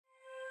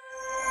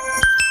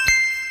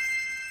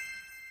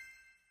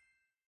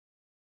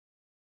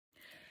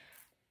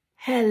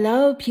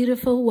Hello,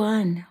 beautiful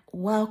one.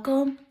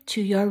 Welcome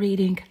to your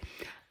reading.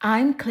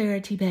 I'm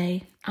Clarity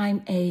Bay.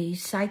 I'm a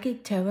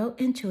psychic tarot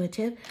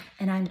intuitive,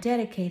 and I'm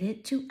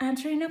dedicated to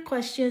answering the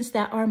questions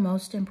that are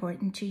most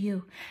important to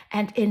you.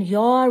 And in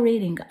your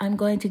reading, I'm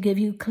going to give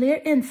you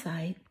clear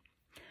insight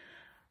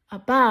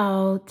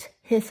about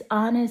his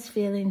honest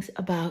feelings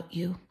about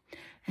you.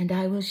 And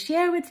I will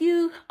share with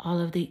you all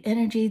of the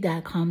energy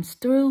that comes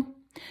through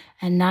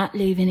and not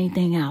leave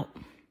anything out.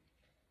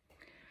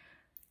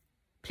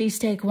 Please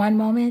take one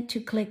moment to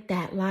click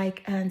that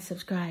like and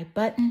subscribe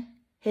button.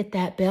 Hit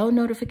that bell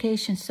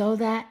notification so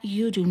that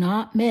you do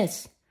not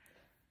miss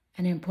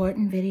an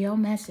important video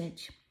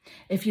message.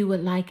 If you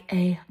would like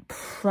a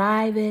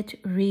private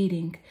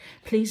reading,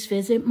 please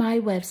visit my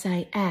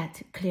website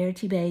at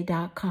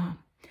claritybay.com.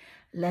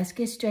 Let's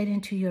get straight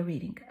into your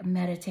reading.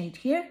 Meditate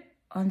here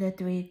on the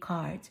 3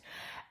 cards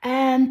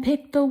and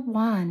pick the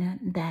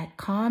one that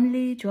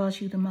calmly draws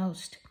you the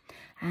most.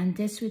 And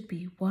this would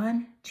be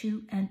 1,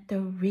 2, and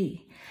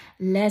 3.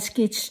 Let's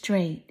get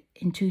straight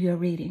into your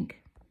reading.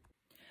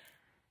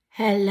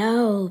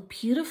 Hello,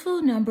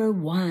 beautiful number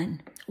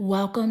 1.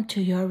 Welcome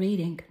to your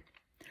reading.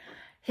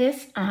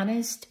 His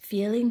honest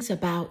feelings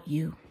about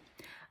you.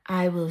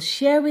 I will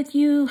share with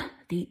you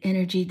the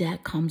energy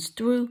that comes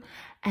through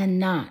and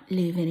not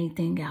leave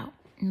anything out.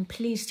 And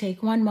please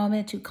take one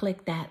moment to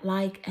click that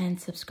like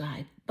and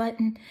subscribe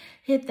button.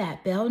 Hit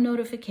that bell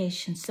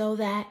notification so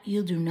that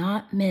you do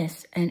not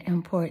miss an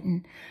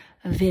important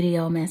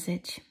video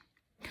message.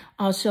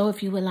 Also,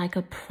 if you would like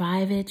a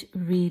private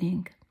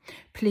reading,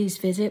 please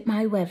visit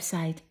my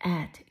website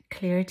at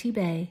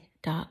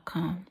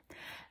claritybay.com.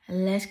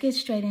 Let's get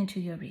straight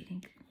into your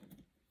reading.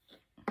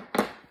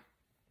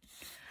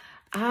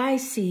 I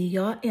see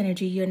your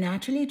energy. You're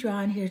naturally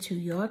drawn here to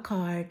your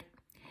card.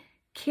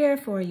 Care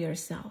for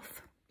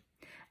yourself.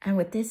 And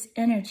with this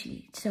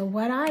energy, so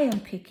what I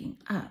am picking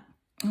up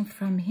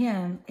from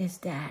him is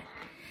that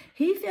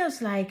he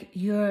feels like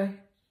you're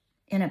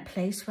in a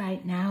place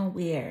right now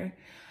where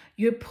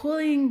you're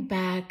pulling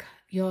back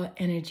your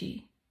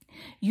energy.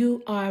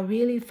 You are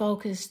really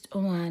focused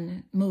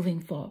on moving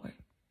forward,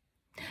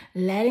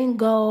 letting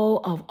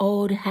go of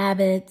old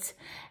habits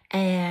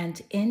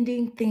and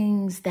ending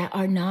things that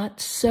are not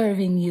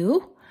serving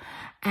you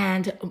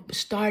and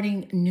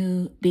starting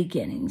new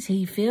beginnings.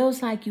 He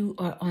feels like you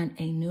are on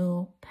a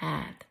new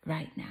path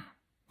right now.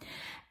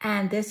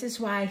 And this is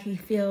why he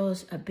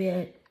feels a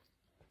bit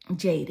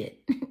jaded,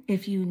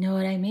 if you know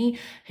what I mean.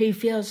 He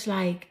feels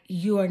like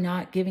you are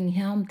not giving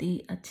him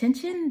the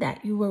attention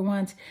that you were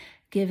once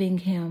giving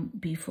him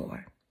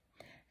before.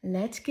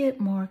 Let's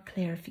get more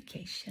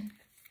clarification.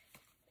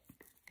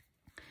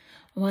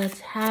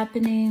 What's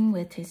happening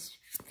with his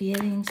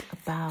feelings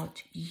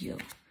about you?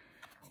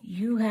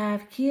 You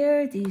have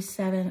here the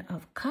 7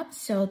 of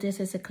Cups. So this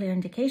is a clear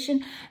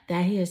indication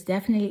that he is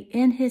definitely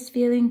in his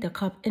feeling. The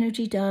cup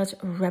energy does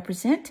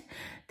represent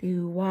the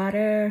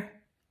water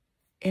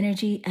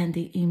energy and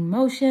the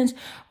emotions.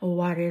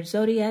 Water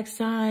zodiac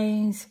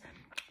signs,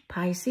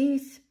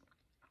 Pisces,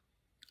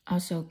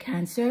 also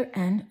Cancer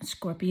and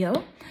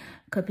Scorpio.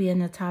 Could be in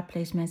the top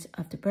placements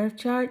of the birth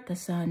chart, the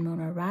sun, moon,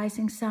 or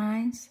rising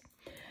signs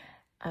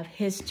of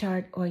his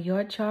chart or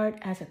your chart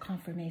as a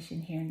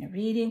confirmation here in the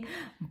reading.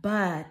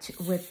 But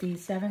with the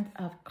 7th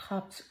of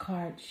Cups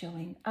card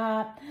showing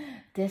up,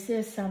 this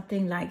is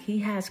something like he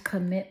has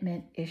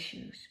commitment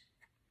issues.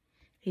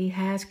 He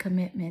has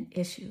commitment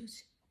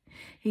issues.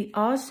 He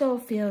also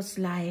feels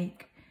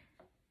like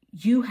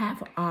you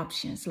have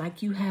options,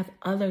 like you have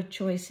other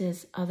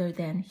choices other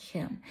than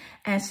him.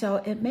 And so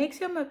it makes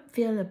him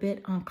feel a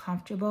bit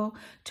uncomfortable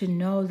to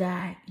know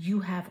that you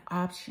have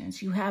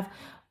options. You have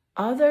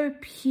other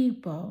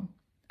people,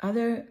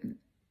 other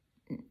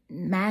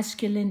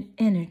masculine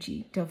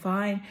energy,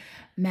 divine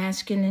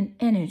masculine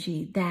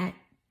energy that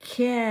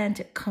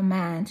can't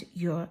command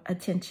your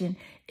attention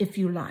if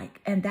you like.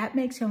 And that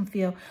makes him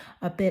feel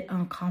a bit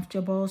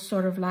uncomfortable,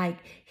 sort of like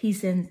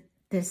he's in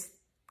this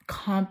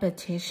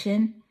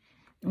competition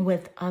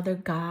with other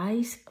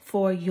guys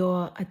for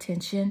your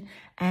attention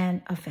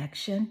and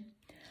affection.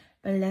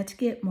 But let's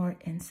get more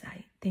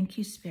insight. Thank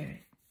you,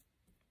 Spirit.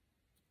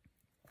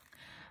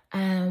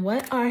 And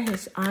what are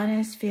his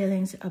honest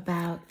feelings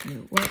about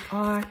you? What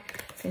are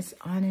his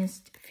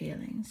honest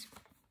feelings?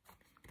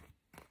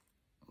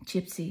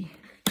 Gypsy.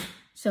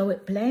 So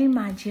with Blame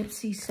My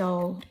Gypsy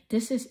Soul,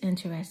 this is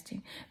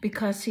interesting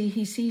because see,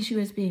 he sees you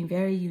as being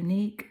very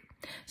unique,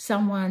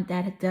 someone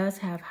that does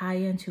have high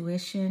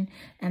intuition.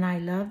 And I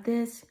love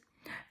this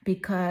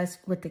because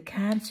with the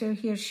Cancer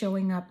here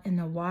showing up in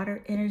the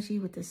water energy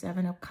with the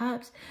 7 of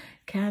Cups,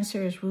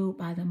 Cancer is ruled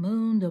by the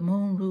moon. The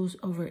moon rules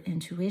over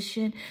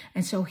intuition.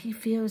 And so he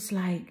feels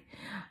like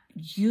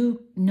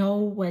you know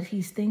what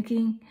he's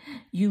thinking.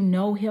 You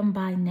know him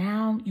by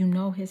now. You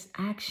know his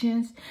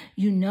actions.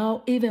 You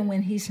know, even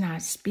when he's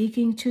not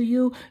speaking to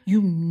you,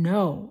 you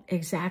know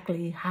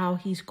exactly how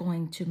he's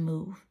going to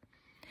move.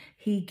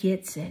 He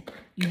gets it.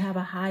 You have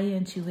a high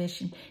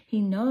intuition.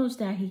 He knows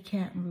that he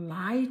can't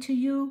lie to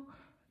you,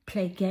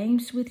 play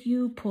games with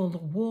you, pull the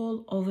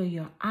wool over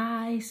your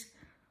eyes.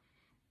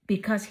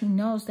 because he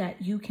knows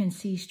that you can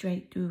see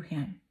straight through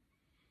him.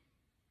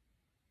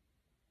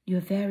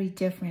 You're very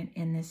different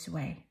in this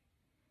way.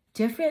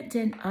 Different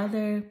than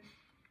other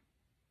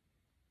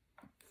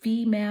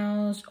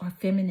females or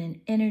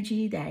feminine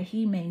energy that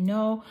he may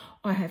know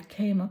or have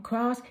came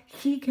across.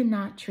 He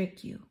cannot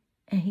trick you,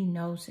 and he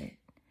knows it.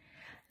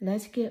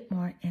 Let's get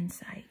more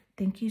insight.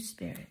 Thank you,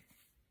 Spirit.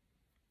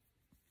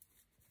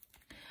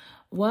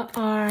 What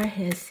are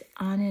his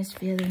honest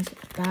feelings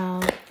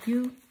about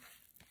you?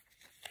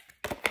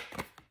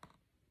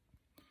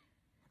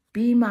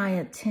 By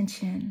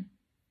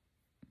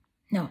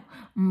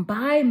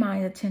my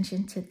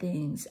attention to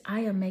things, I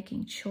am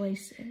making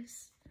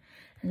choices.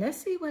 And let's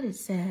see what it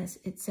says.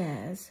 It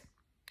says,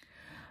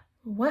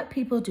 what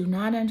people do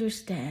not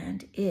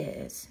understand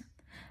is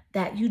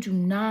that you do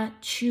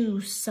not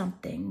choose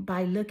something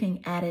by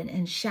looking at it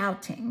and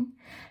shouting,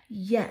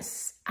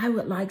 yes, I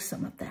would like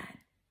some of that.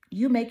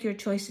 You make your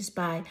choices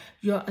by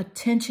your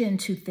attention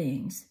to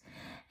things.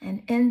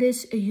 And in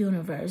this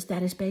universe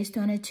that is based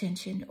on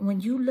attention,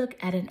 when you look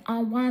at an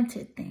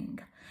unwanted thing,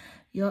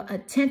 your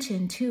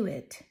attention to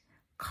it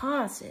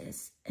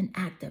causes an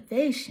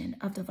activation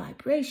of the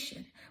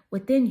vibration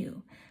within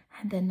you.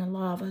 And then the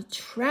law of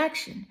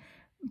attraction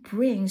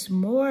brings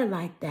more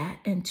like that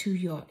into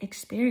your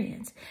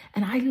experience.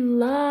 And I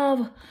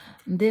love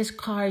this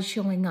card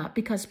showing up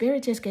because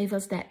Spirit just gave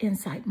us that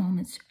insight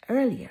moments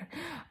earlier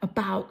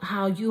about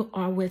how you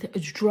are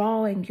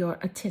withdrawing your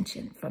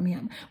attention from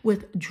him,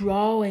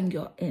 withdrawing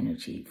your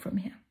energy from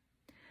him.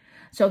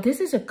 So this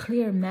is a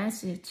clear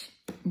message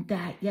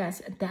that,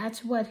 yes,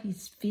 that's what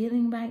he's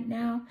feeling right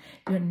now.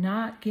 You're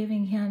not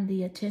giving him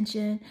the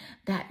attention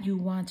that you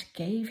once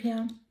gave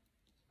him.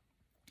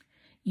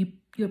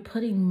 You're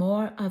putting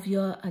more of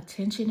your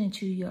attention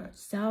into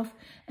yourself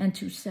and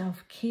to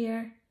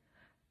self-care,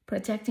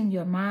 protecting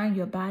your mind,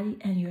 your body,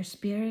 and your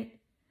spirit,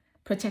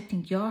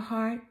 protecting your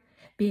heart,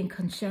 being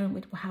concerned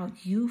with how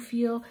you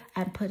feel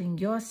and putting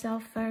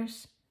yourself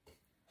first.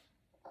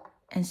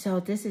 And so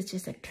this is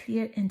just a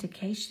clear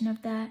indication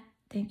of that.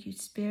 Thank you,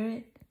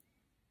 Spirit.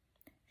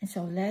 And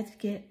so let's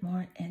get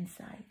more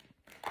insight.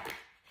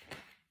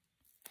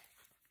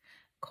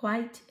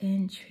 Quite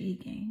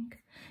intriguing.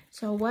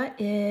 So what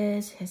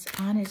is his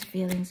honest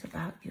feelings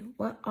about you?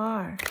 What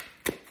are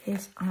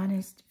his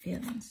honest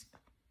feelings?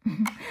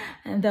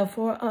 And the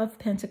Four of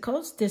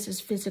Pentacles, this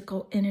is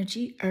physical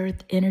energy,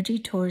 earth energy,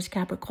 Taurus,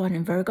 Capricorn,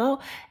 and Virgo.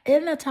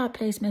 In the top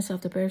placements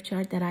of the birth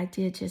chart that I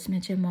did just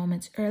mention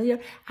moments earlier,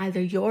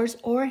 either yours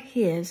or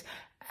his,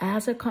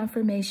 as a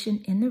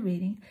confirmation in the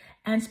reading.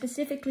 And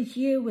specifically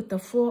here with the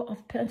Four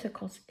of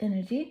Pentacles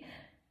energy,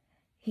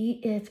 he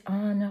is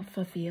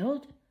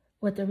unfulfilled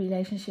with the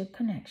relationship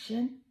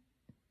connection.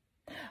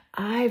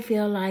 I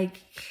feel like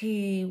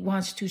he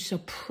wants to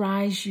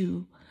surprise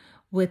you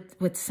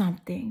with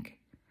something.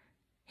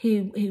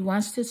 He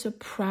wants to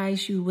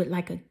surprise you with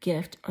like a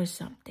gift or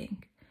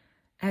something,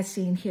 as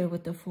seen here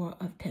with the Four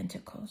of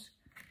Pentacles.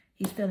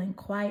 He's feeling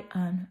quite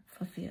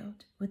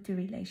unfulfilled with the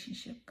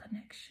relationship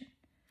connection.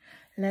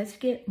 Let's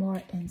get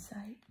more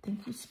insight.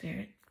 Thank you,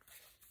 Spirit.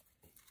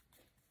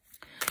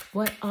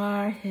 What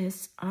are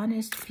his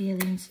honest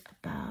feelings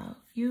about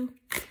you?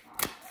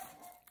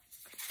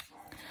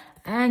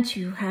 And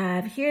you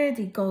have here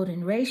the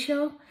golden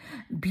ratio,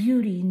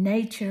 beauty,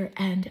 nature,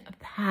 and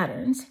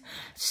patterns.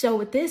 So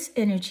with this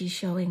energy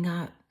showing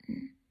up,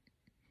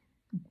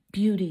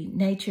 beauty,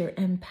 nature,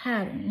 and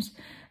patterns,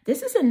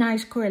 this is a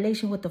nice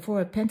correlation with the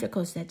Four of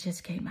Pentacles that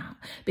just came out,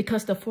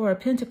 because the Four of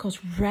Pentacles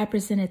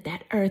represented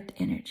that earth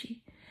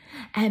energy.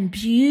 And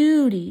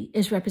beauty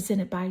is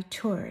represented by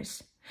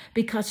Taurus,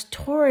 because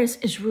Taurus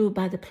is ruled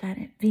by the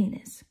planet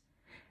Venus.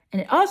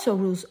 And it also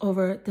rules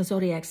over the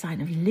zodiac sign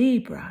of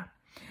Libra.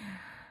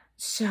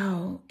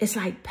 So it's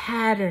like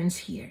patterns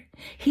here.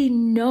 He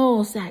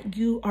knows that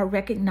you are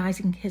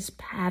recognizing his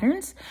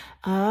patterns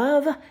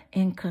of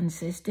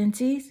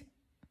inconsistencies.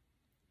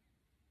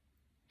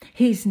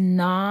 He's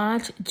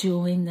not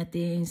doing the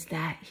things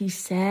that he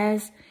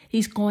says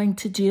he's going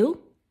to do.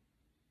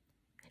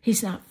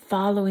 He's not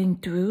following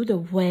through the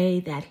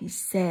way that he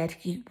said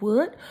he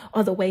would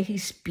or the way he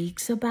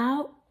speaks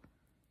about.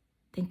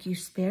 Thank you,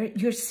 Spirit.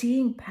 You're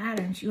seeing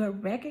patterns. You are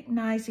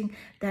recognizing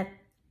that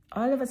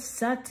all of a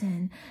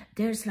sudden,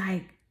 there's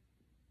like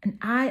an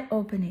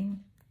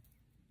eye-opening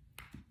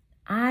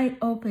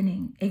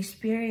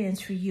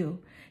experience for you,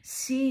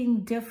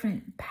 seeing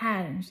different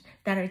patterns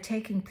that are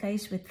taking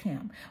place with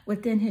him,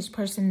 within his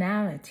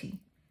personality,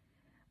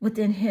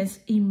 within his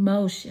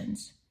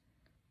emotions.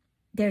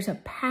 There's a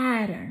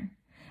pattern,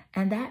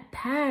 and that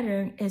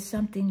pattern is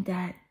something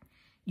that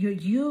you're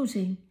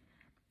using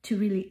to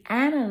really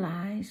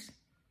analyze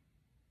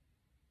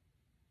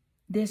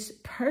this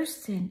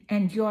person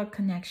and your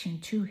connection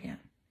to him.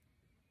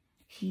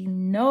 He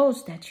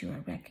knows that you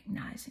are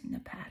recognizing the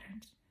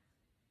patterns.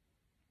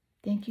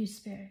 Thank you,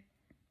 Spirit.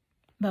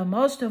 But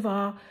most of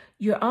all,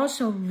 you're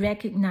also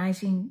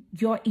recognizing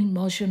your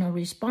emotional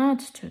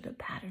response to the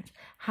patterns,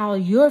 how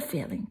you're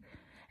feeling.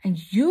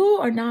 And you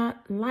are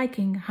not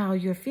liking how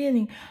you're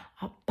feeling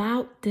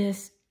about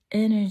this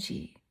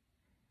energy,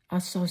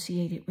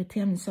 associated with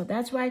him. So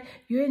that's why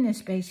you're in this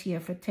space here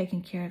for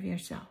taking care of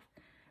yourself.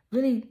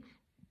 Really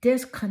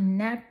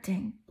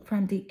disconnecting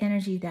from the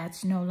energy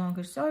that's no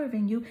longer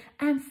serving you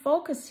and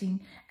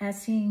focusing,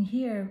 as seen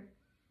here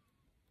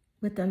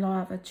with the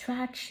law of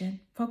attraction,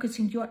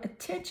 focusing your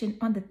attention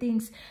on the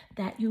things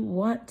that you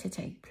want to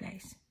take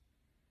place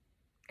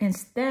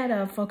instead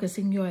of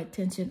focusing your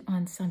attention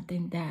on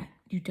something that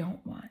you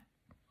don't want.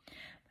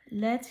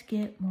 Let's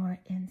get more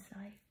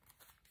insight.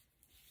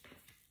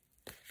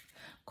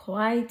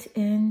 Quite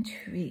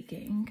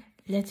intriguing.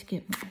 Let's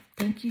get more.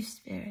 Thank you,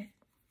 Spirit.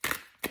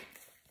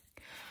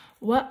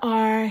 What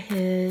are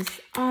his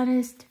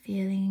honest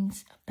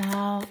feelings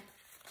about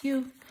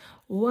you?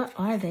 What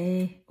are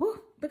they?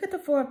 Ooh, look at the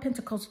Four of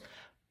Pentacles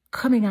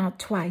coming out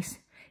twice.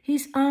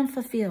 He's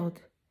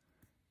unfulfilled,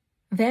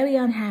 very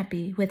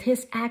unhappy with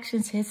his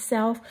actions, his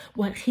self,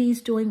 what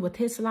he's doing with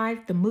his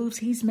life, the moves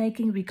he's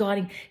making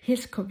regarding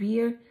his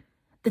career,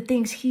 the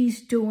things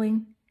he's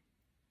doing,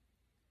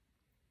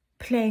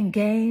 playing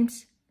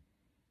games.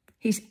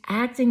 He's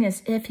acting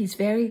as if he's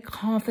very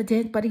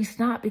confident, but he's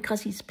not,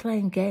 because he's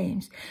playing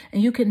games.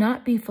 And you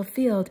cannot be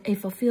fulfilled, a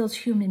fulfilled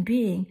human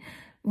being,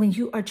 when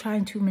you are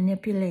trying to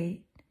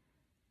manipulate.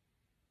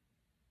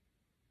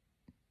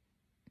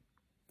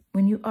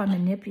 When you are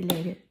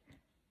manipulated.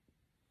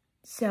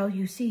 So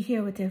you see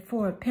here with the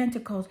Four of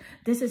Pentacles,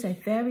 this is a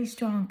very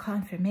strong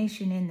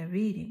confirmation in the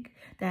reading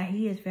that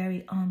he is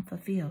very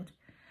unfulfilled.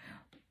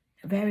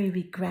 Very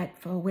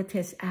regretful with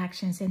his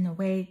actions and the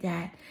way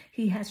that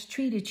he has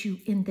treated you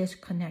in this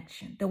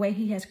connection, the way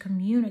he has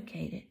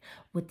communicated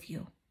with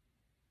you.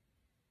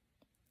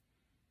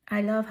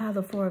 I love how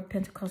the Four of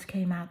Pentacles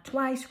came out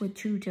twice with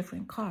two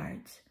different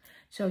cards.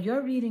 So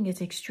your reading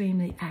is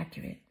extremely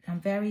accurate. I'm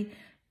very,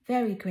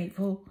 very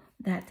grateful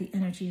that the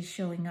energy is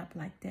showing up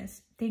like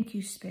this. Thank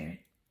you, Spirit.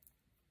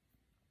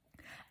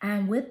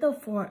 And with the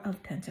Four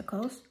of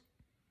Pentacles,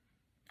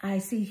 I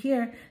see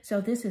here,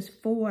 so this is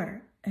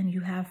 4. And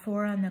you have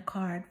 4 on the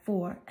card,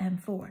 4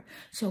 and 4.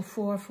 So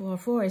 4, 4,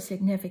 4 is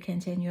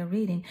significant in your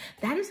reading.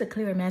 That is a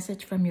clear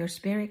message from your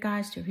spirit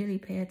guides to really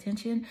pay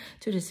attention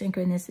to the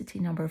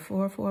synchronicity number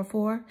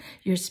 444.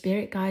 Your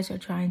spirit guides are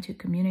trying to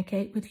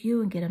communicate with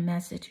you and get a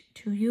message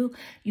to you.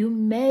 You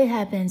may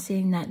have been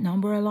seeing that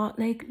number a lot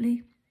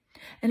lately.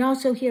 And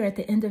also here at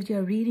the end of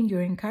your reading,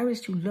 you're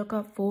encouraged to look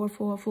up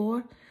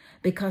 444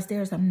 because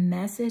there's a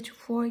message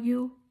for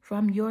you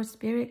from your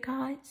spirit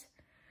guides.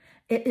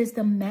 It is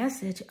the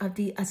message of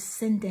the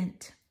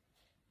ascendant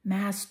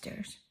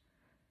masters.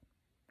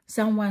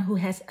 Someone who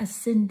has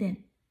ascendant,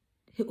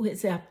 who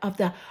is of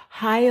the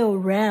higher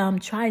realm,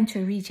 trying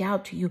to reach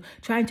out to you,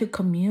 trying to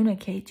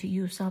communicate to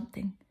you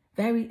something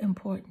very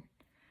important.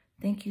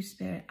 Thank you,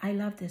 Spirit. I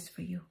love this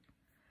for you.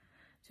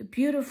 So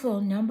beautiful.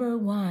 Number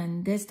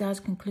 1, this does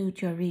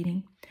conclude your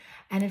reading.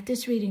 And if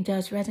this reading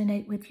does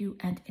resonate with you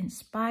and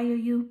inspire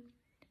you,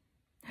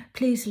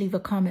 please leave a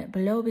comment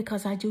below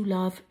because I do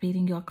love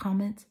reading your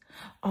comments.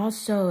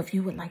 Also, if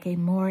you would like a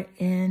more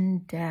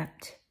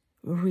in-depth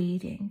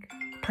reading,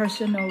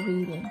 personal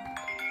reading,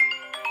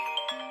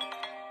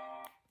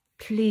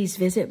 please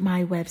visit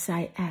my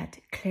website at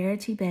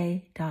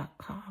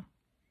claritybay.com.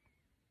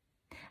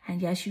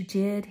 And yes, you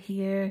did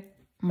hear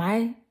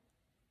my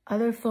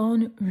other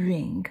phone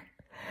ring.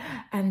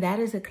 And that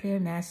is a clear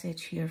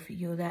message here for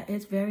you that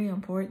it's very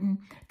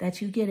important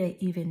that you get an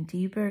even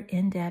deeper,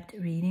 in-depth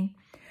reading.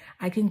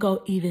 I can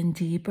go even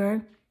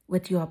deeper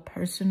with your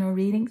personal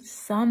reading.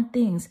 Some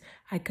things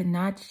I could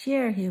not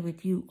share here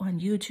with you on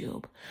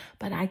YouTube,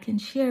 but I can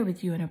share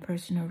with you in a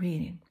personal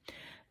reading.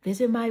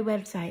 Visit my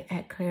website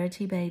at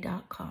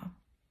claritybay.com.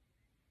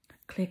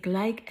 Click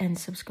like and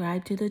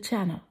subscribe to the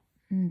channel.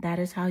 That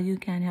is how you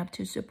can help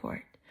to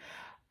support.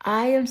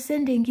 I am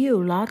sending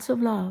you lots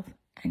of love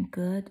and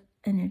good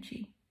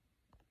energy.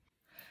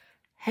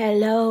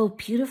 Hello,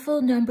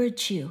 beautiful number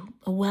 2.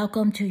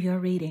 Welcome to your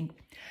reading.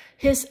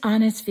 His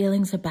honest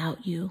feelings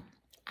about you.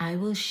 I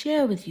will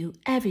share with you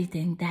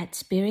everything that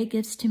Spirit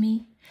gives to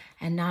me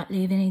and not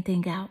leave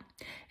anything out.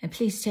 And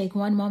please take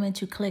one moment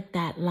to click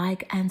that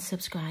like and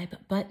subscribe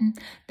button.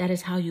 That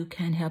is how you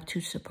can help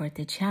to support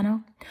the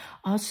channel.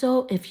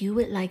 Also, if you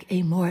would like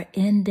a more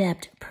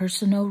in-depth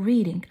personal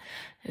reading,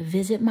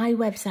 visit my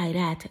website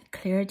at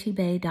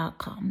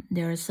claritybay.com.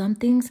 There are some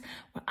things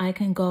where I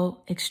can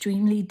go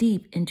extremely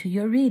deep into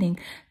your reading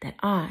that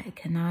I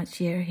cannot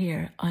share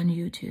here on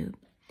YouTube.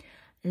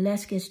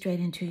 Let's get straight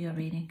into your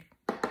reading.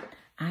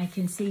 I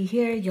can see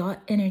here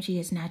your energy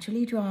is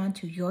naturally drawn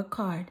to your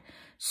card,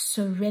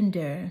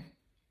 Surrender.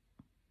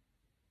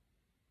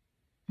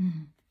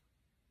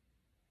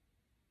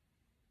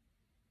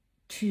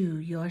 To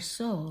your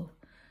soul.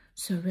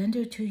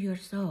 Surrender to your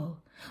soul.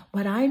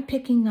 What I'm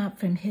picking up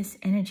from his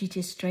energy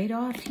just straight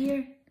off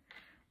here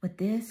with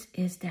this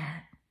is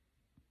that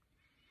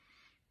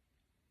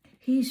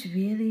he's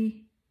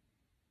really,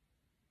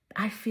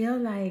 I feel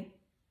like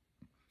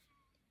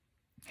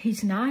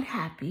he's not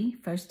happy,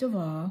 first of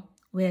all,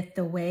 with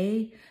the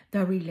way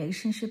the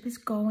relationship is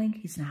going.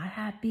 He's not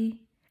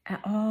happy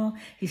at all.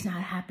 He's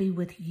not happy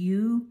with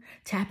you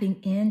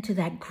tapping into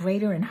that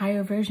greater and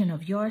higher version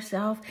of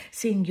yourself,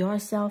 seeing your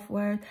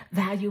self-worth,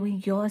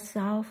 valuing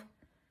yourself.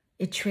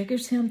 It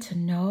triggers him to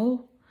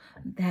know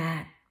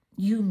that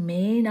you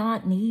may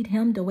not need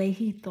him the way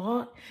he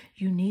thought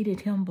you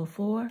needed him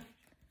before.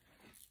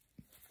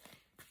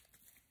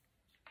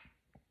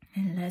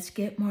 And let's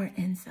get more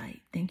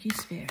insight. Thank you,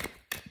 Spirit.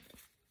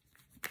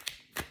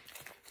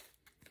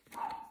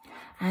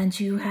 And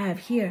you have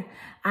here,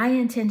 I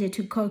intended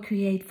to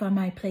co-create from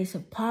my place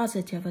of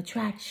positive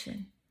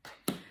attraction.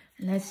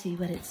 Let's see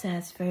what it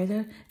says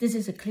further. This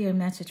is a clear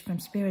message from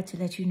Spirit to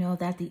let you know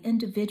that the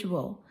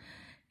individual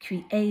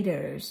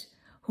creators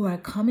who are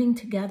coming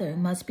together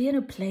must be in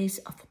a place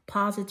of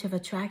positive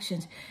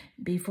attractions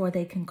before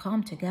they can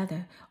come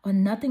together, or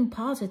nothing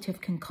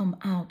positive can come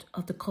out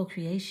of the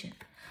co-creation.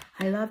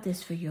 I love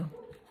this for you.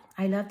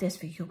 I love this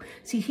for you.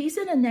 See, he's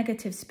in a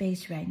negative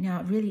space right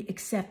now, really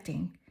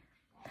accepting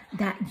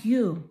that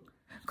you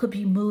could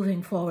be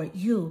moving forward.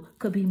 You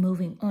could be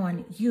moving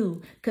on.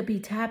 You could be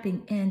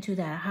tapping into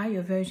that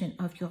higher version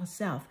of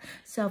yourself.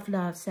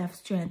 Self-love,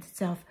 self-strength,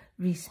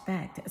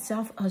 self-respect,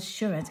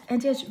 self-assurance,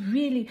 and just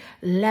really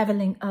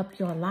leveling up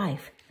your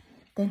life.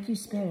 Thank you,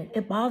 Spirit.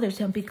 It bothers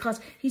him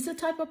because he's the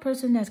type of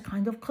person that's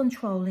kind of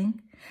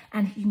controlling,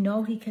 and he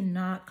knows he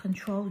cannot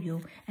control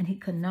you, and he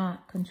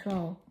cannot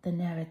control the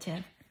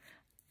narrative.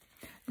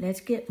 Let's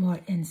get more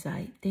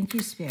insight. Thank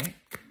you, Spirit.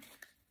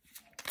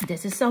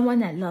 This is someone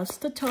that loves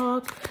to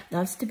talk,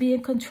 loves to be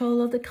in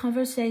control of the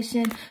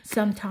conversation,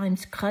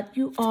 sometimes cut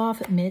you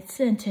off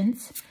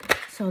mid-sentence.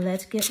 So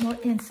let's get more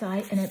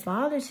insight. And it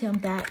bothers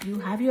him that you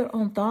have your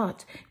own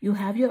thoughts. You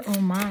have your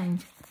own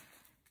mind.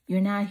 You're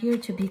not here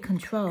to be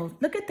controlled.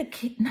 Look at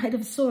the Knight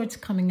of Swords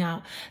coming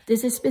out.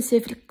 This is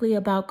specifically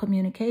about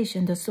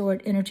communication. The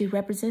sword energy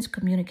represents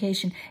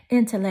communication,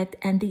 intellect,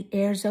 and the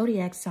air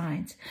zodiac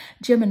signs.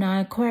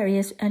 Gemini,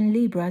 Aquarius, and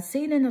Libra,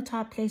 seen in the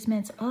top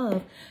placements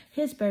of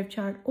his birth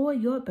chart or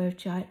your birth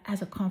chart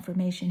as a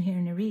confirmation here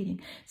in the reading.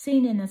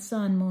 Seen in the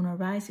sun, moon, or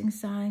rising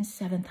signs,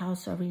 7th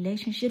house or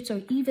relationships,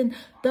 or even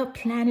the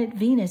planet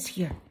Venus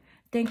here.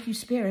 Thank you,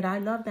 Spirit. I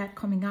love that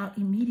coming out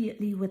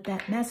immediately with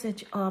that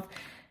message of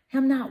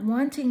him not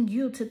wanting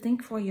you to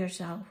think for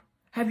yourself.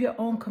 Have your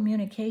own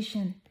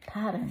communication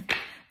pattern.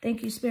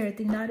 Thank you, Spirit.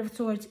 The Knight of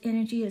Swords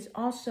energy is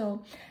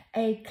also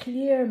a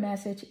clear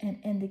message and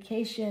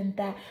indication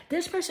that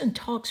this person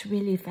talks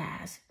really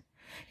fast.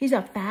 He's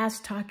a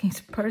fast-talking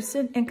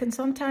person and can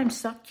sometimes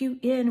suck you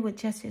in with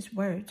just his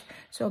words.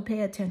 So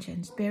pay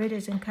attention. Spirit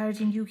is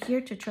encouraging you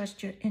here to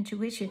trust your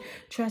intuition.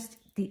 Trust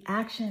the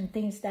action,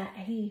 things that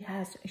he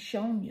has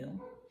shown you.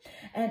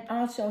 And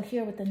also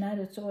here with the Knight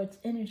of Swords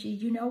energy,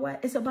 you know what?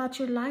 It's about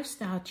your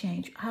lifestyle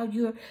change, how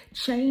you're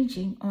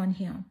changing on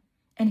him.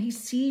 And he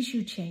sees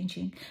you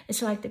changing.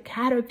 It's like the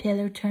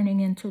caterpillar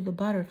turning into the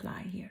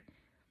butterfly here.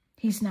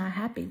 He's not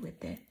happy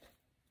with it.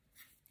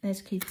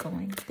 Let's keep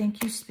going.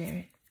 Thank you,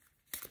 Spirit.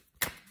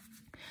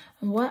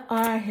 What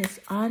are his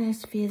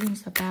honest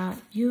feelings about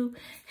you?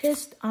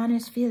 His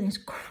honest feelings,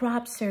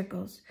 crop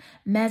circles,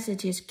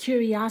 messages,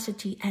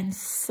 curiosity, and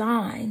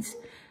signs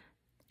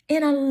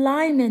in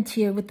alignment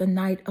here with the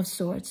Knight of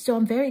Swords. So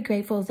I'm very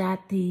grateful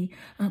that the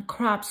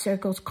crop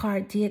circles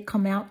card did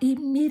come out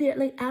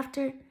immediately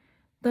after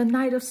the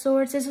Knight of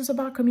Swords. This is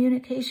about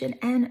communication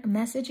and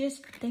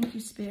messages. Thank you,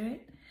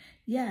 Spirit.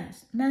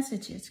 Yes,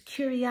 messages,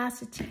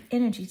 curiosity,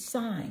 energy,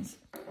 signs.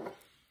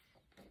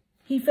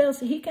 He feels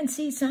he can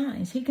see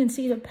signs. He can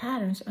see the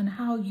patterns on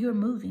how you're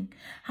moving,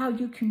 how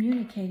you're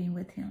communicating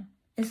with him.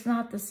 It's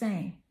not the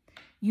same.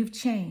 You've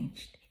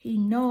changed. He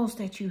knows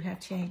that you have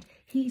changed.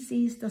 He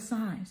sees the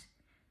signs.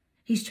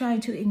 He's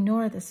trying to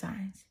ignore the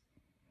signs.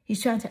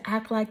 He's trying to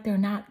act like they're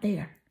not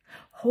there,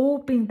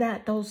 hoping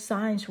that those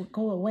signs would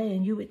go away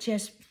and you would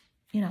just,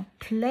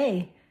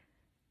 play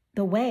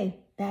the way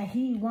that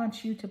he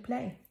wants you to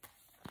play.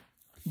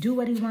 Do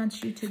what he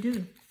wants you to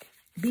do.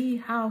 Be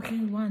how he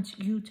wants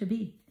you to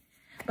be.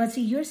 But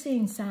see, you're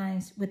seeing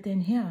signs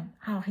within him,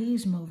 how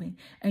he's moving,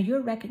 and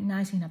you're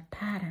recognizing a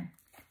pattern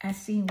as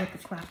seen with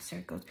the crop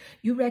circles.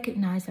 You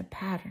recognize a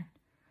pattern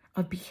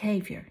of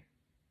behavior,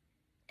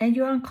 and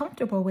you're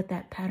uncomfortable with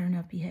that pattern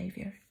of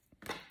behavior.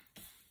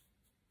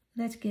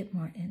 Let's get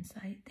more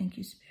insight. Thank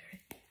you,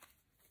 Spirit.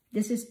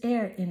 This is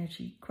air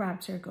energy,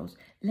 crop circles,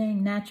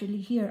 laying naturally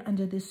here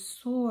under this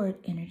sword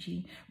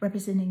energy,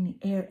 representing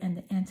the air and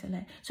the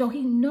intellect. So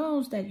he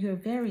knows that you're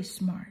very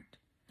smart.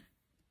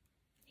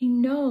 He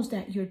knows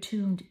that you're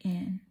tuned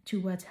in to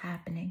what's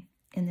happening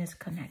in this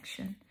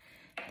connection.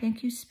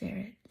 Thank you,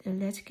 Spirit.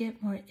 Let's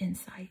get more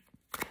insight.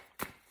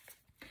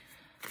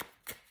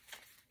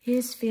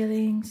 His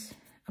feelings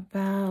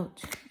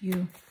about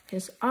you,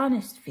 his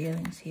honest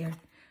feelings here.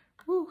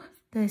 Ooh,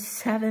 the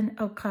 7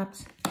 of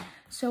Cups.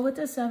 So with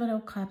the 7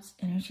 of Cups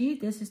energy,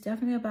 this is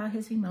definitely about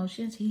his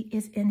emotions. He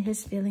is in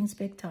his feelings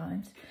big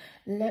times.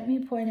 Let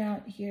me point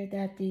out here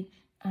that the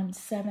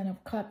 7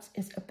 of Cups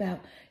is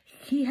about,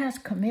 he has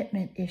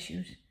commitment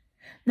issues.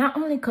 Not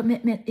only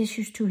commitment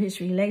issues to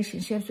his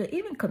relationships, but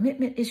even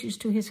commitment issues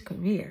to his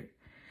career.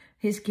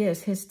 his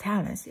gifts, his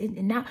talents,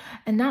 and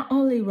not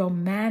only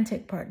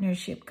romantic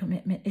partnership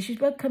commitment issues,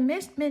 but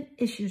commitment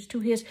issues to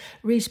his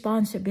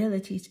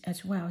responsibilities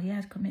as well. He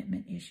has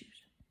commitment issues.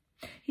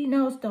 He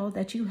knows, though,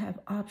 that you have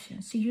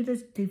options. See, you're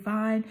this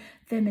divine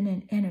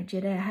feminine energy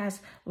that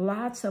has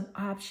lots of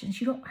options.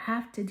 You don't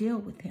have to deal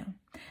with him.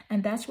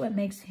 And that's what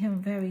makes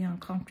him very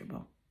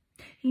uncomfortable.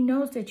 He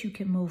knows that you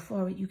can move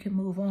forward. You can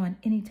move on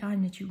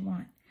anytime that you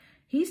want.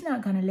 He's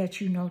not going to let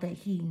you know that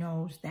he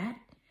knows that.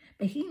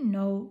 But he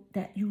knows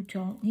that you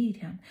don't need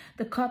him.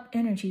 The cup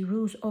energy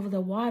rules over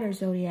the water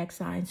zodiac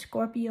signs.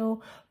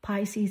 Scorpio,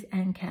 Pisces,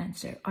 and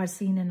Cancer are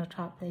seen in the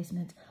top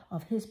placements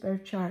of his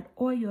birth chart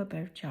or your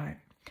birth chart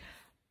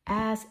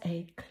as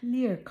a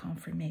clear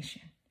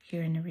confirmation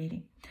here in the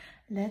reading.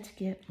 Let's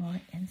get more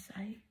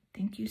insight.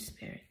 Thank you,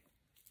 Spirit.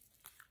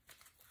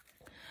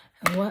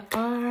 And what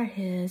are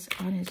his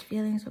honest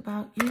feelings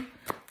about you?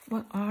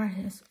 What are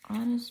his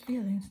honest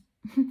feelings?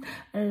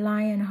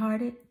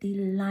 Lion-hearted, the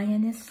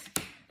lioness,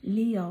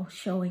 Leo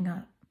showing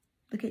up.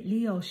 Look at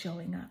Leo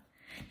showing up.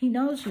 He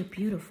knows you're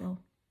beautiful.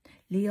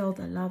 Leo,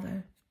 the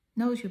lover,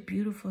 knows you're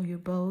beautiful, you're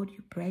bold,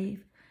 you're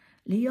brave.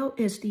 Leo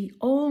is the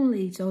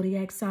only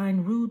zodiac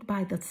sign ruled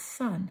by the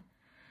sun.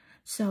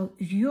 So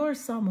you're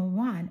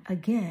someone,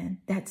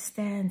 again, that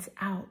stands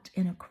out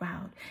in a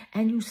crowd.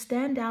 And you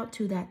stand out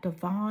to that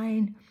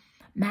divine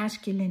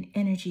masculine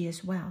energy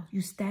as well.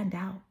 You stand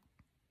out.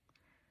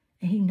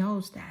 And he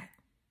knows that.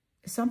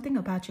 There's something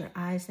about your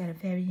eyes that are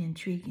very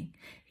intriguing.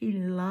 He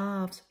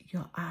loves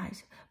your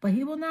eyes. But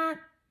he will not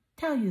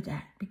tell you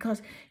that,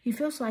 because he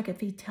feels like if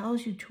he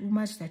tells you too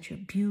much that you're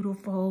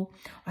beautiful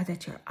or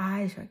that your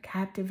eyes are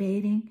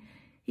captivating,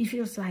 he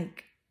feels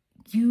like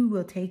you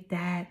will take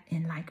that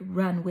and like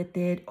run with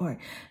it, or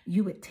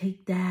you would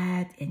take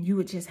that and you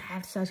would just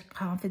have such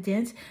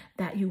confidence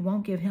that you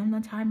won't give him the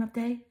time of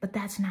day. But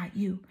that's not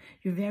you.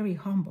 You're very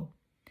humble.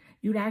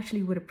 You'd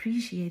actually would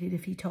appreciate it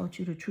if he told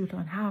you the truth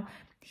on how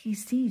he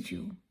sees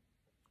you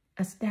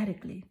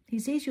aesthetically. He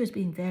sees you as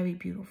being very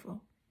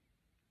beautiful.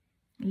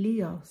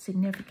 Leo,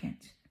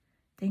 significant.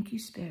 Thank you,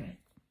 Spirit.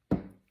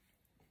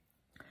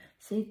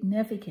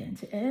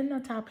 Significant in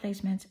the top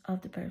placements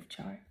of the birth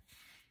chart.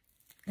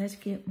 Let's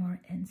get more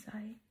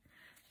insight.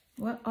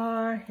 What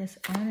are his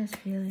honest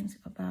feelings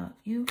about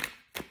you?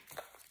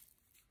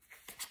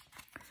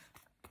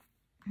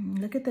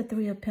 Look at the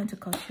Three of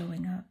Pentacles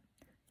showing up.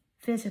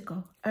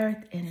 Physical,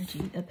 earth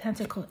energy, the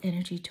Pentacle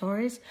energy,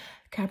 Taurus,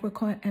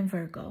 Capricorn, and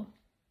Virgo.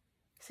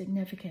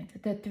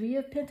 Significant. The Three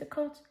of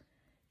Pentacles,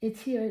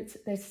 it's here.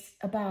 It's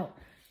about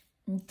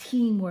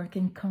teamwork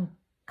and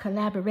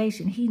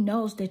collaboration. He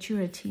knows that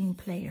you're a team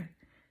player.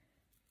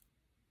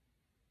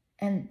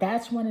 And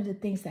that's one of the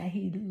things that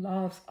he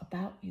loves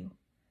about you.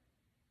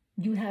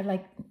 You have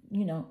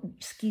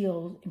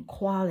skills and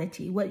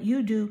quality. What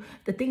you do,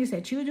 the things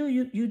that you do,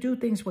 you do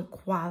things with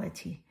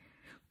quality,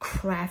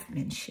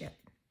 craftsmanship.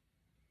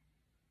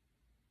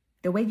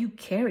 The way you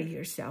carry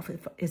yourself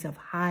is of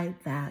high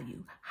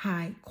value,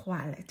 high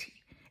quality.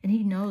 And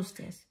he knows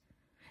this.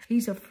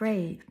 He's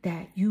afraid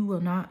that you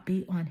will not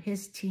be on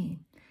his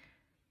team.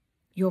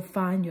 You'll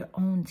find your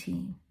own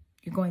team.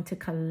 You're going to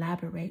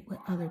collaborate with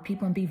other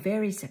people and be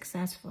very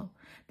successful.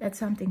 That's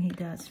something he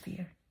does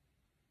fear.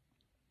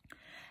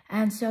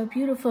 And so,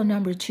 beautiful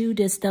number 2,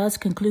 this does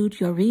conclude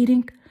your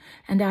reading.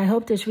 And I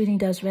hope this reading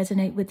does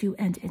resonate with you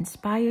and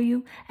inspire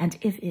you. And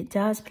if it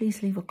does,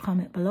 please leave a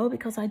comment below,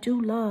 because I do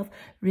love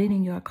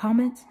reading your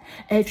comments.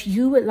 If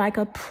you would like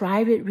a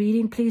private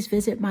reading, please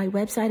visit my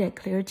website at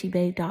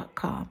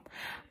claritybae.com.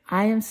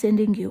 I am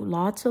sending you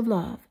lots of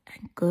love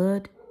and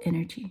good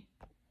energy.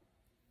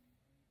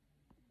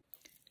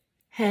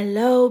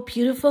 Hello,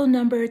 beautiful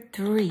number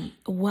 3.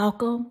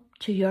 Welcome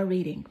to your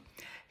reading.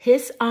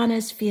 His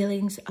honest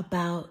feelings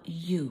about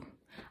you.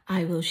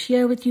 I will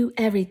share with you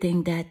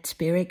everything that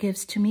Spirit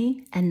gives to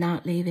me and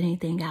not leave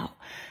anything out.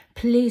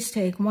 Please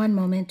take one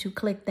moment to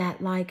click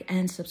that like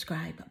and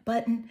subscribe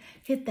button.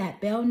 Hit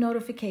that bell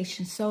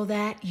notification so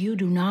that you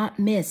do not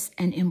miss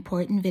an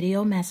important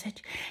video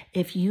message.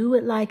 If you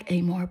would like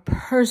a more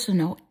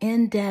personal,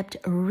 in-depth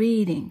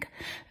reading,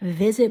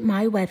 visit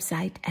my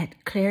website at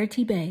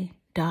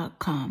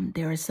claritybae.com.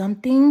 There are some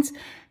things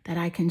that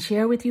I can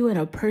share with you in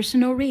a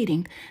personal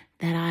reading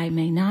that I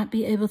may not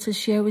be able to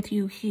share with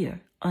you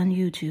here on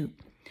YouTube.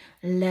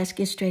 Let's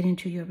get straight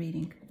into your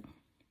reading.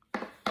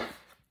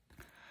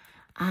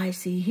 I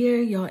see here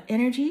your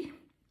energy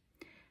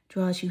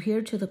draws you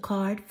here to the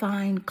card.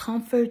 Find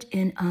comfort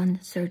in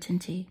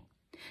uncertainty.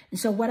 And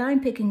so what I'm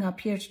picking up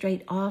here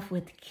straight off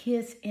with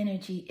his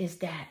energy is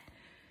that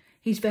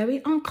he's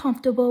very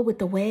uncomfortable with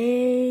the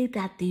way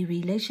that the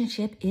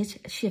relationship is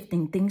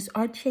shifting. Things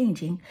are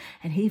changing,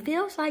 and he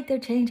feels like they're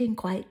changing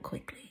quite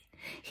quickly.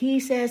 He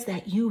says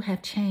that you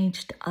have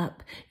changed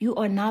up. You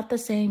are not the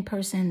same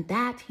person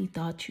that he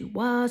thought you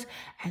was,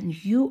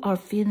 and you are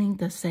feeling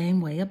the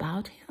same way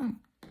about him.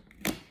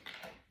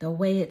 The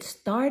way it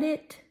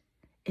started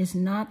is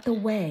not the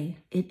way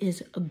it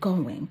is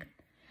going.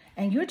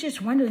 And you're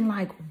just wondering,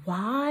 like,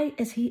 why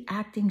is he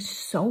acting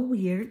so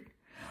weird?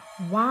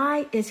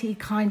 Why is he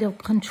kind of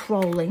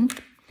controlling?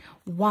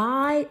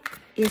 Why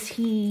is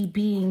he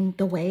being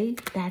the way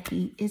that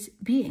he is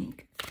being?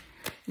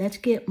 Let's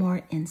get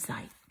more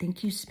insight.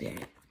 Thank you,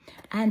 Spirit.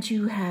 And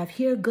you have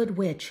here good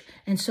witch.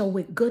 And so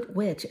with good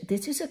witch,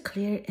 this is a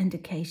clear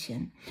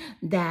indication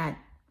that,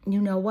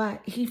 you know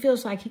what? He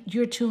feels like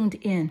you're tuned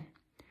in.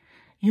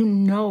 You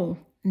know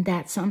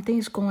that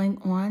something's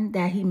going on,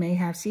 that he may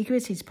have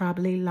secrets. He's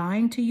probably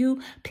lying to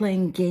you,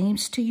 playing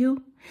games to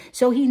you.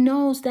 So he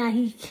knows that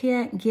he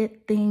can't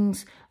get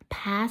things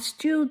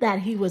past you that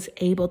he was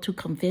able to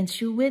convince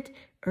you with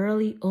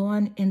early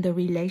on in the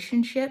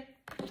relationship.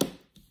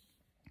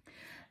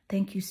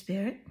 Thank you,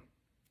 Spirit.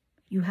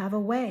 You have a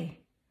way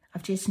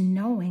of just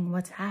knowing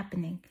what's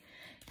happening.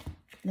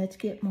 Let's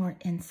get more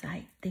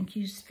insight. Thank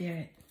you,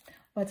 Spirit.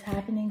 What's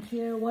happening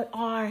here? What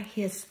are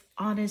his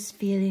honest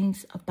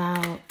feelings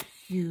about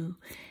you?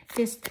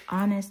 His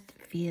honest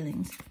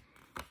feelings.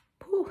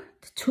 Whew,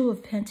 the Two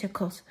of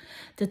Pentacles.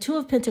 The Two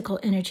of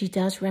Pentacles energy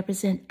does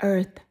represent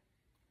earth,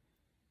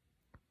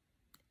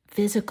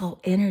 physical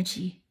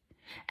energy.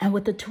 And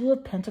with the Two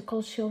of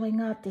Pentacles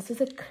showing up, this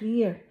is a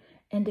clear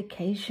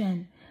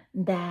indication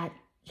that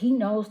he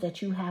knows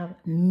that you have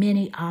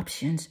many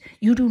options.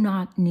 You do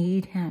not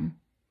need him.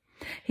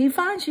 He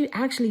finds you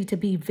actually to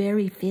be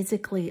very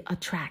physically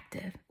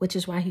attractive, which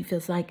is why he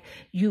feels like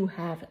you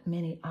have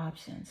many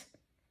options.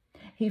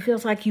 He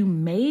feels like you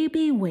may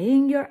be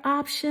weighing your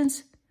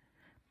options,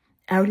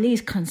 or at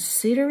least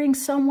considering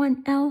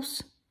someone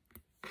else.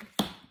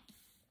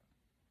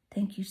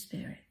 Thank you,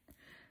 Spirit.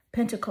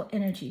 Pentacle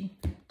energy,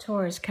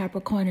 Taurus,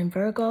 Capricorn, and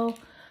Virgo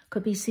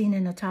could be seen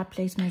in the top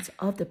placements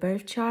of the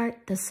birth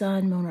chart, the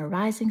sun, moon, or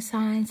rising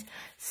signs,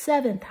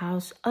 7th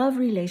house of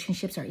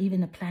relationships, or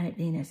even the planet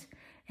Venus,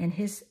 and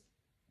his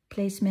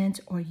placements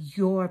or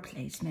your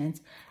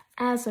placements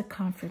as a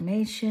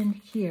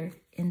confirmation here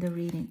in the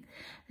reading.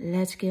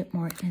 Let's get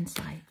more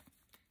insight.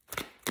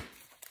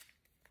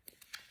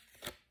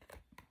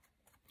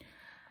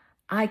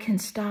 I can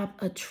stop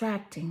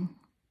attracting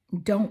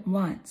don't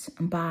wants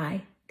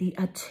by the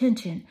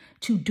attention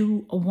to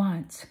do a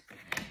want.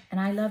 And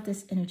I love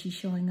this energy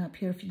showing up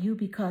here for you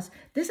because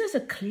this is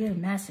a clear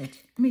message.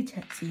 Let me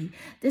see.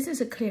 This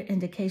is a clear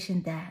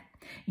indication that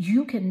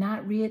you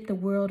cannot rid the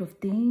world of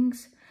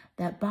things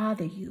that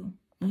bother you.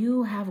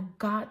 You have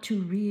got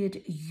to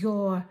rid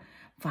your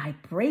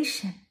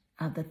vibration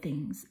of the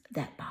things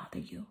that bother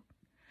you.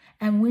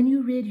 And when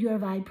you rid your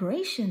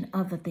vibration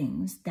of the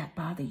things that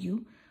bother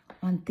you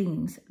on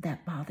things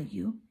that bother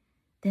you,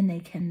 then they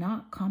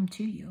cannot come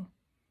to you.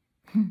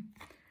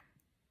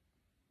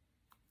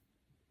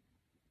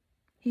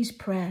 He's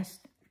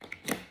pressed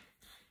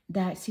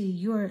that, see,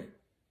 you're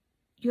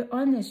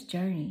on this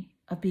journey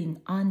of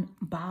being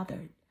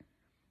unbothered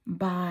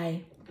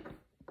by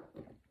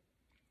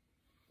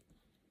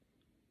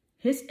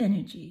his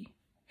energy,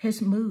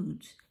 his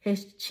moods,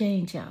 his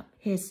change up,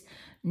 his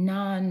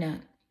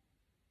like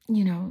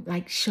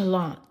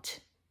chalant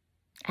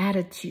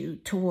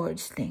attitude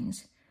towards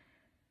things.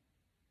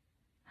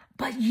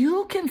 But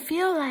you can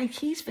feel like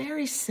he's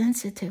very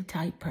sensitive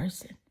type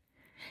person.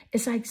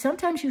 It's like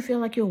sometimes you feel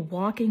like you're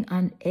walking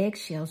on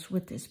eggshells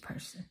with this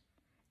person.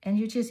 And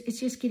it's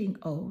just getting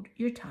old.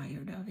 You're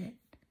tired of it.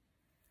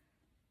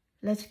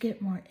 Let's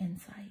get more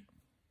insight.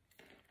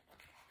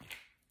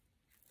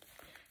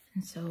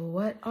 And so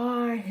what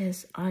are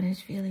his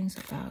honest feelings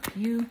about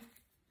you?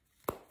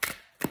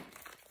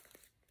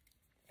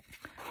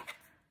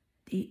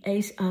 The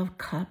Ace of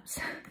Cups.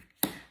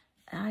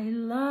 I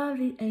love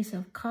the Ace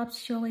of Cups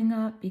showing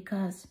up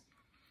because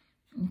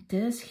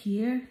this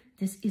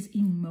is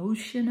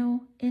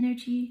emotional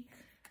energy,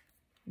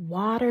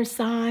 water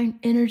sign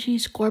energy,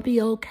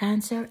 Scorpio,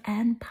 Cancer,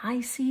 and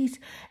Pisces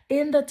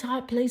in the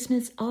top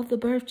placements of the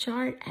birth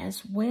chart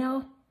as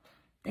well.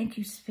 Thank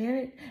you,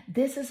 Spirit.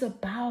 This is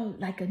about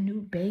like a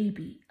new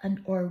baby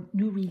or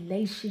new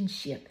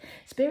relationship.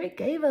 Spirit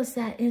gave us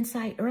that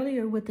insight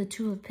earlier with the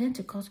Two of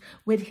Pentacles,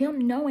 with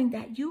him knowing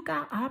that you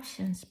got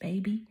options,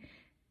 baby.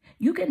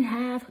 You can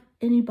have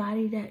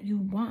anybody that you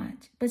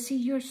want, but see,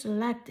 you're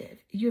selective,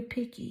 you're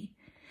picky.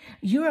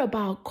 You're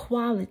about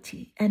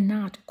quality and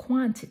not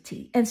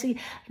quantity. And see,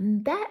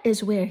 that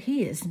is where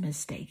he is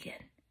mistaken.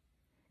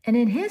 And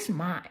in his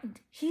mind,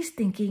 he's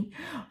thinking,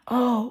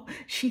 oh,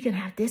 she can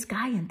have this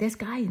guy and this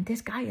guy and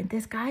this guy and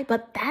this guy,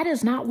 but that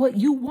is not what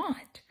you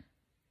want.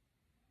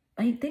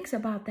 But he thinks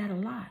about that a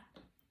lot.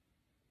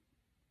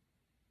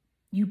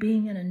 You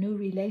being in a new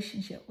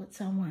relationship with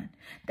someone,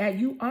 that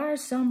you are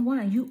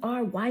someone, you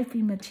are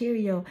wifey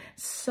material,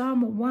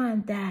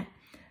 someone that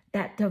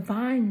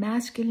divine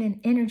masculine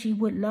energy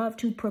would love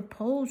to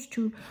propose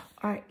to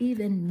or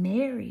even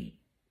marry,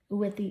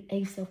 with the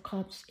Ace of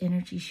Cups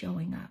energy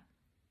showing up.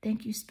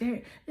 Thank you,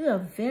 Spirit. This is a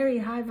very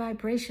high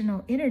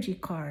vibrational energy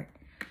card.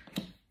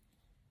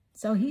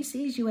 So he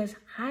sees you as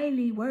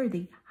highly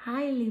worthy,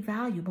 highly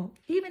valuable,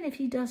 even if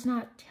he does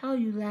not tell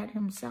you that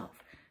himself.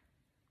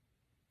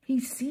 He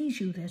sees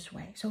you this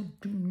way. So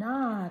do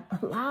not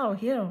allow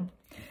him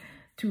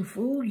to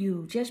fool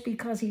you just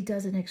because he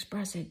doesn't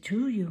express it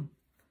to you.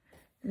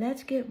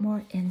 Let's get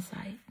more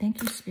insight.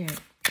 Thank you, Spirit.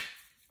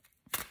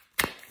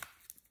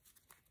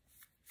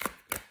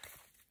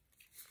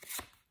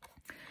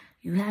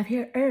 You have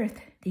here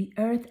earth, the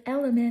earth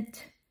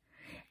element.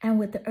 And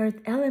with the earth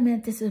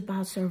element, this is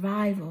about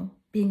survival,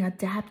 being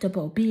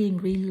adaptable, being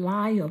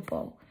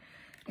reliable.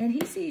 And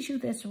he sees you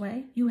this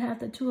way. You have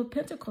the Two of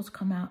Pentacles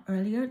come out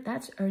earlier.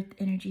 That's earth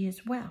energy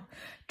as well.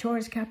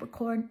 Taurus,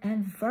 Capricorn,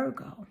 and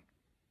Virgo.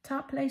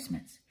 Top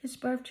placements. His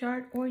birth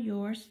chart or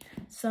yours.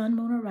 Sun,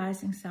 moon, or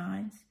rising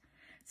signs.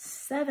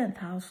 7th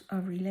house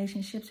of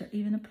relationships or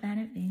even the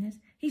planet Venus.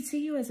 He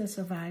sees you as a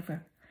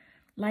survivor.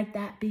 Like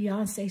that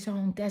Beyonce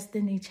song,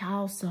 Destiny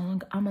Child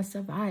song, I'm a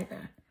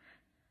survivor.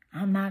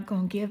 I'm not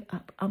going to give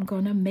up. I'm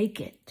going to make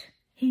it.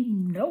 He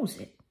knows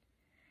it.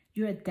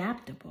 You're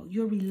adaptable.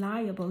 You're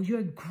reliable.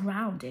 You're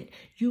grounded.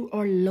 You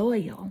are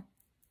loyal.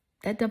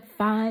 That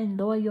divine,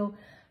 loyal,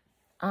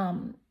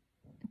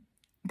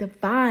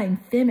 divine,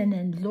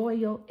 feminine,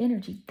 loyal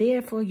energy.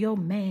 There for your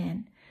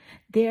man.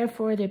 There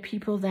for the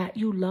people that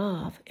you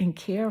love and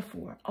care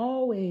for.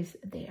 Always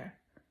there.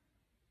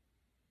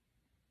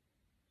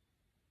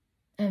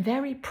 And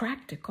very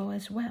practical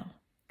as well.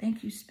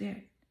 Thank you,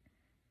 Spirit.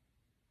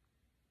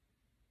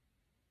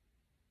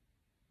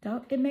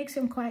 Though it makes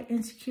him quite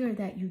insecure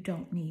that you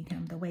don't need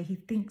him the way he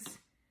thinks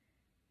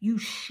you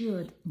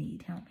should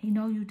need him. He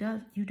knows you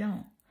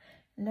don't.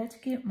 Let's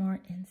get more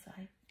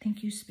insight.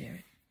 Thank you,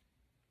 Spirit.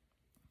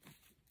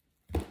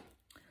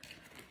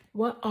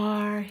 What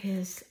are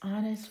his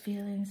honest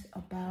feelings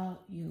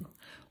about you?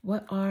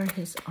 What are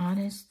his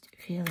honest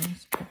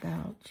feelings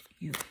about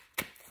you?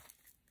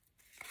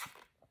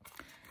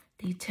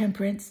 The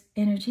Temperance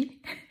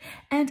energy.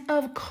 And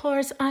of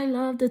course, I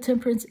love the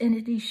Temperance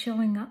energy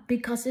showing up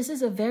because this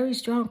is a very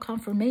strong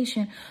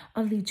confirmation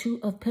of the Two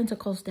of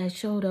Pentacles that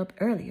showed up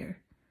earlier.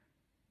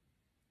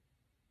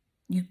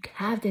 You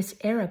have this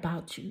air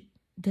about you,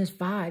 this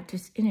vibe,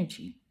 this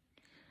energy,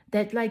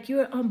 that like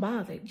you're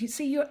unbothered. You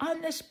see, you're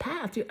on this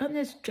path, you're on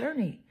this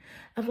journey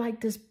of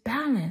like this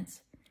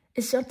balance.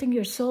 It's something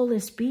your soul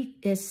is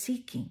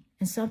seeking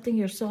and something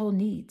your soul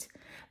needs.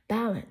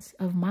 Balance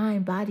of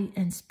mind, body,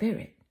 and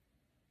spirit.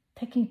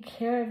 Taking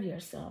care of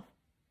yourself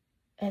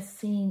as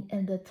seen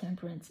in the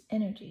Temperance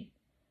energy.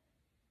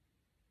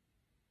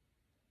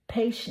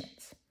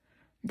 Patience.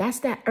 That's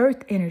that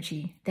earth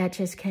energy that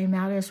just came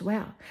out as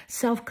well.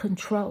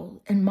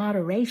 Self-control and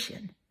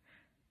moderation.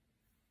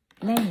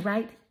 Laying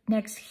right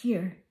next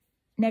here,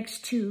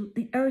 next to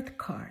the earth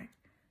card.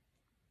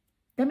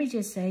 Let me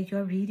just say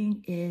your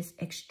reading is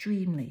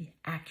extremely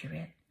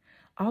accurate.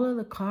 All of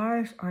the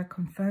cards are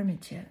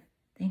confirmative.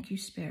 Thank you,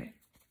 Spirit.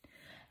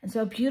 And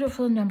so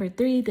beautiful, number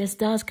 3, this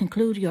does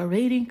conclude your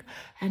reading.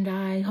 And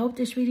I hope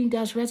this reading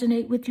does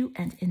resonate with you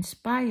and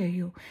inspire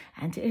you.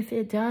 And if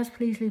it does,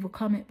 please leave a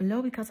comment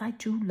below because I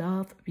do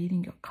love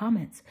reading your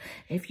comments.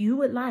 If you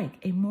would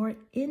like a more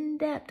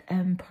in-depth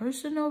and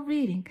personal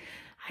reading,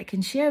 I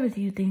can share with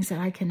you things that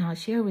I cannot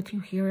share with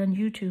you here on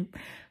YouTube.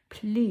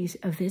 Please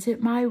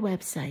visit my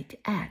website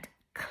at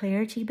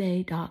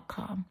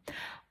claritybay.com.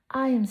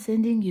 I am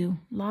sending you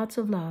lots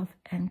of love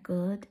and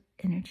good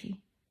energy.